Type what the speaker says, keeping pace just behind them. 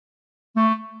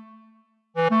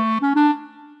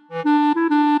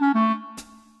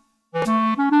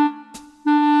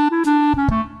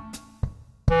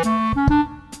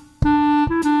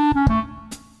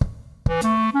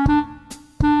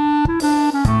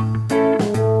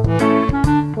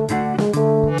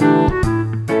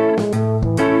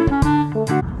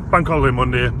holiday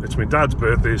Monday. It's my dad's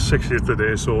birthday, his 60th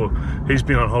today, so he's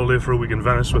been on holiday for a week in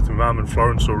Venice with my mum and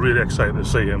Florence, so really excited to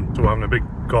see him. So we're having a big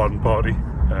garden party.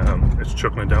 It's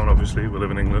chucking it down, obviously, we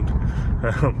live in England.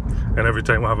 And every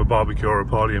time we have a barbecue or a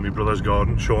party in my brother's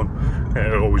garden, Sean,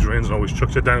 it always rains and always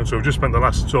chucks it down. So we've just spent the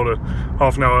last sort of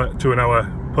half an hour to an hour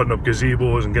putting up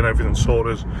gazebos and getting everything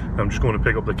sorted. I'm just going to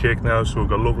pick up the cake now, so we've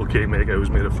got a local cake maker who's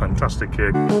made a fantastic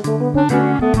cake.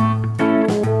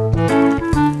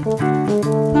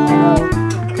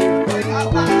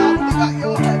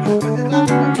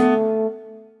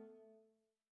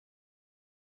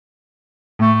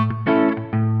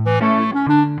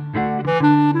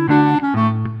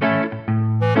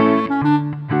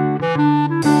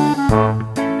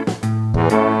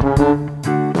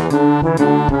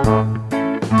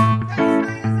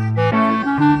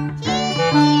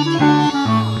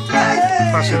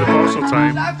 Passing the parcel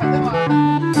time.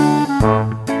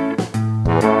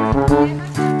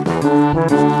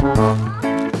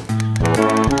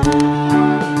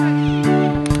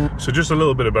 So just a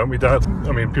little bit about my dad.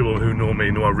 I mean, people who know me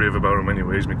know I rave about him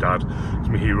anyway. He's my dad, he's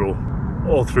my hero.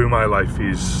 All through my life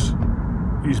he's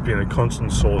been a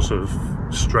constant source of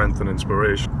strength and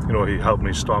inspiration. You know, he helped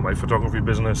me start my photography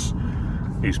business.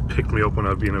 He's picked me up when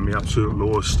I've been at my absolute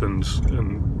lowest and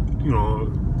you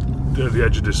know, at the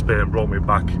edge of despair and brought me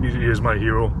back. He is my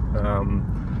hero.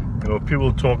 You know,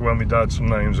 people talk about my dad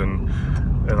sometimes and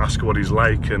ask what he's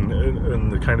like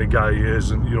and the kind of guy he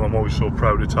is, and you know, I'm always so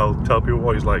proud to tell people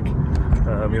what he's like.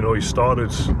 You know, he started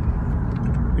as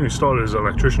an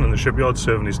electrician in the shipyard,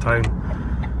 serving his time,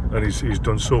 and he's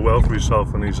done so well for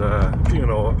himself. And he's you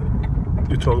know,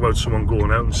 you talk about someone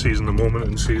going out and seizing the moment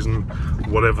and seizing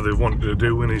whatever they've wanted to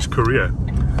do in his career.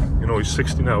 You know, he's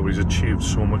 60 now, but he's achieved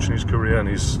so much in his career, and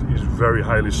he's very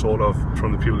highly sought of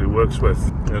from the people he works with.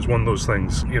 And it's one of those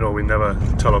things, you know, we never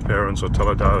tell our parents or tell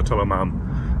our dad or tell our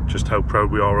mum just how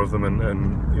proud we are of them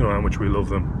and you know, how much we love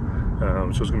them.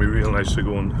 So it's going to be real nice to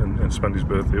go and spend his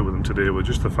birthday with him today with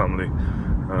just the family.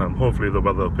 Hopefully the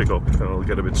weather will pick up and it'll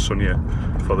get a bit sunnier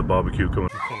for the barbecue coming.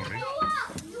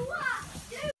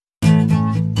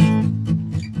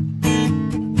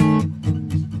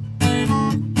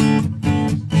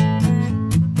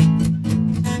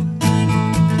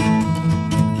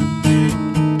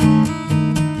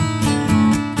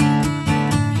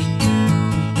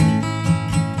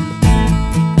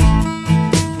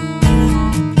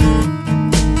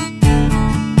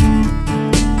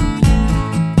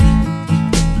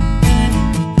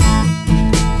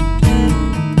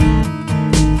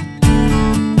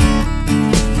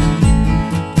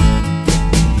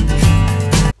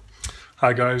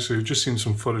 Hi guys, so we've just seen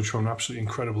some footage from an absolutely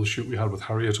incredible shoot we had with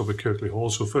Harriet up at Kirkley Hall.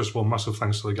 So first of all, massive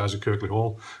thanks to the guys at Kirkley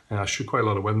Hall. I shoot quite a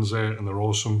lot of weddings there and they're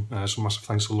awesome. So massive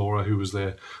thanks to Laura who was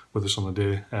there with us on the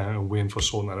day, and Wayne for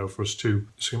sorting that out for us too.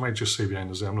 So you might just see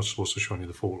behind us there, I'm not supposed to show you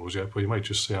the photos yet, but you might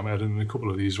just see I'm editing a couple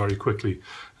of these very quickly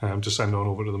to send on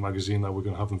over to the magazine that we're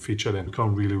going to have them featured in. We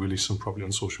can't really release them properly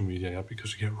on social media yet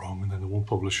because you get wrong and then they won't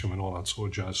publish them and all that sort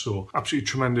of jazz. So absolutely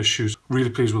tremendous shoots,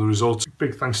 really pleased with the results.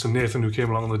 Big thanks to Nathan who came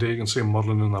along on the day. You can see him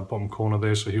modelling in that bottom corner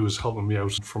there, so he was helping me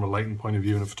out from a lighting point of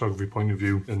view and a photography point of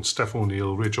view. And Steph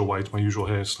O'Neill, Rachel White, my usual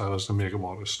hairstylist and makeup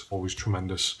artist, always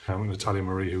tremendous, and Natalia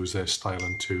Marie who was there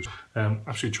styling too.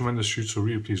 Absolutely tremendous shoots, so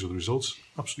really pleased with the results.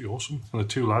 Absolutely awesome. And the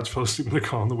two lads fell asleep in the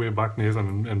car on the way back,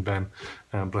 Nathan and Ben,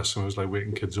 bless them, it was like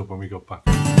waking kids up when we got back.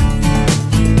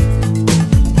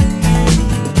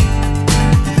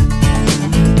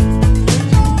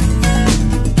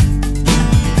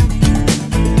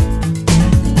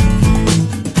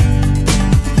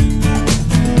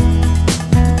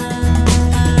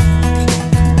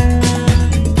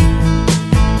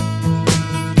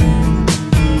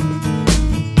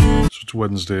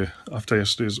 Wednesday, after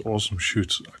yesterday's awesome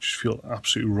shoot, I just feel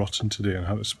absolutely rotten today and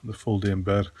had to spend the full day in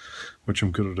bed, which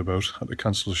I'm gutted about. Had to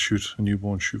cancel a shoot, a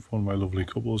newborn shoot for one of my lovely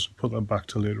couples, and put that back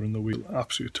to later in the week.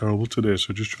 Absolutely terrible today,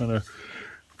 so just trying to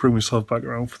bring myself back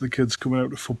around for the kids coming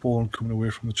out to football and coming away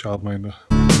from the childminder.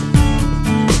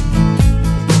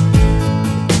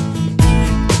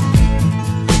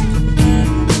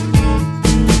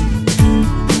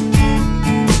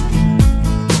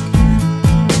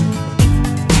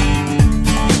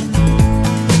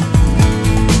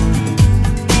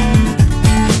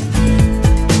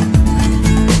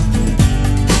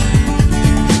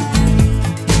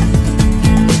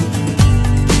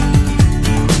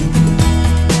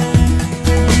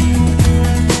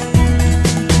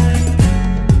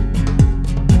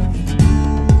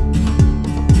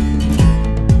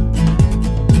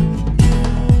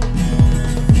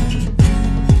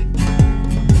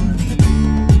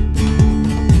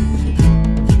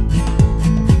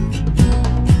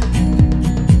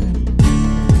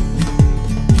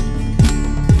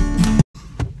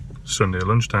 Sunday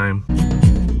lunchtime.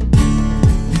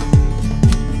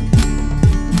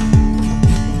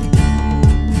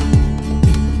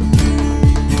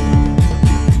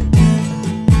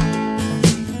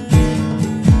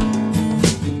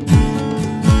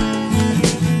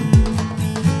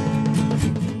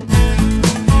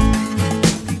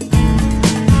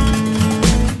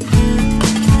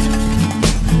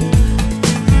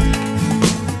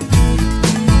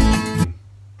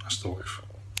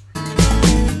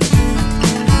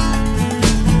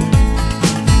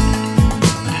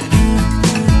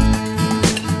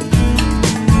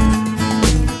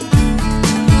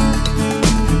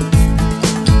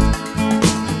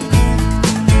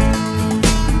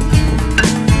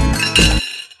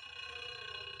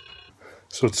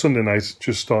 So it's Sunday night,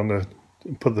 just starting to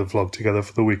put the vlog together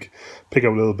for the week, pick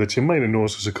up little bits. You might have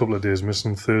noticed there's a couple of days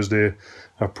missing. Thursday,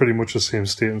 I'm pretty much the same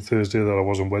state on Thursday that I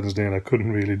was on Wednesday, and I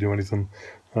couldn't really do anything.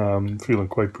 Feeling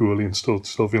quite poorly and still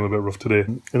feeling a bit rough today.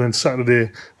 And then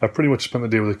Saturday, I pretty much spent the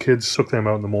day with the kids, took them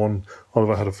out in the morning.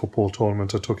 Oliver had a football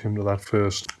tournament, I took him to that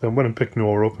first. Then went and picked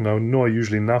Noah up. Now Noah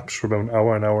usually naps for about an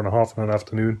hour and a half in an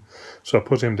afternoon. So I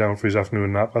put him down for his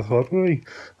afternoon nap. I thought, well, I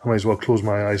might as well close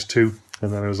my eyes too.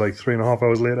 And then it was like 3.5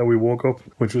 hours later we woke up,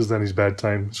 which was then his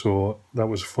bedtime. So that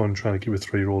was fun, trying to keep a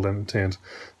 3-year-old entertained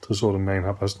till sort of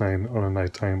 9:30 on a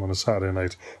night time on a Saturday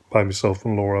night by myself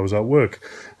when Laura was at work.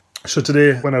 So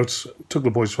today went out, took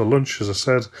the boys for lunch, as I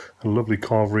said, a lovely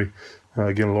carvery.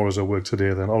 Again, Laura's at work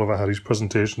today. Then Oliver had his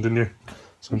presentation, didn't you,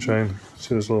 Sunshine?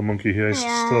 See this little monkey here, he still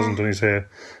hasn't done his hair.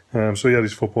 So he had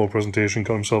his football presentation,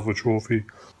 got himself a trophy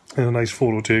and a nice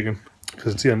photo taken,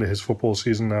 because it's the end of his football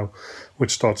season now,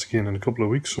 which starts again in a couple of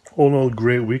weeks. All in all,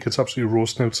 great week. It's absolutely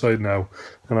roasting outside now,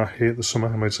 and I hate the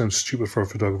summer. It might sound stupid for a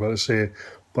photographer to say,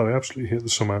 but I absolutely hate the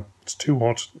summer. It's too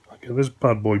hot. I get this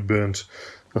bad boy burnt.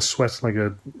 I sweat like I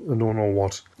don't know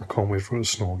what. I can't wait for it to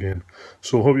snow again.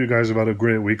 So I hope you guys have had a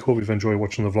great week. Hope you've enjoyed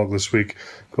watching the vlog this week.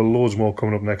 Got loads more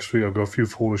coming up next week. I've got a few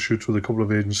photo shoots with a couple of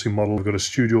agency models. I've got a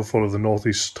studio full of the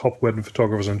Northeast top wedding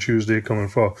photographers on Tuesday coming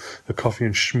for a coffee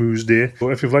and schmooze day.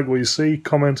 So if you've liked what you see,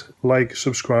 comment, like,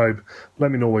 subscribe.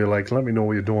 Let me know what you like. Let me know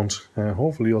what you don't.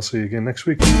 Hopefully I'll see you again next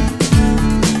week.